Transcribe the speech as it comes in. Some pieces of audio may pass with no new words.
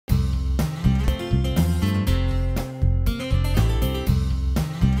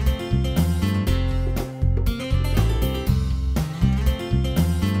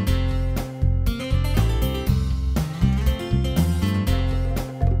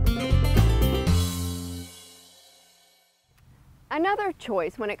Another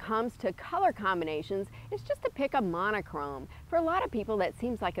choice when it comes to color combinations is just to pick a monochrome. For a lot of people, that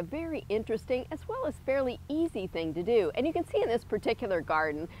seems like a very interesting as well as fairly easy thing to do. And you can see in this particular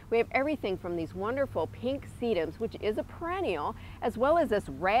garden, we have everything from these wonderful pink sedums, which is a perennial, as well as this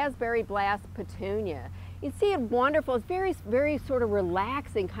raspberry blast petunia. You see it's wonderful. It's very sort of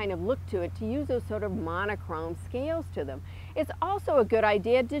relaxing kind of look to it to use those sort of monochrome scales to them. It's also a good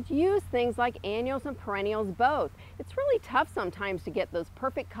idea to use things like annuals and perennials both. It's really tough sometimes to get those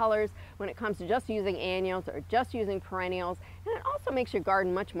perfect colors when it comes to just using annuals or just using perennials. And it also makes your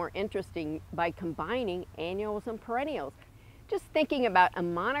garden much more interesting by combining annuals and perennials. Just thinking about a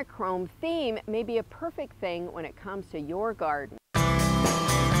monochrome theme may be a perfect thing when it comes to your garden.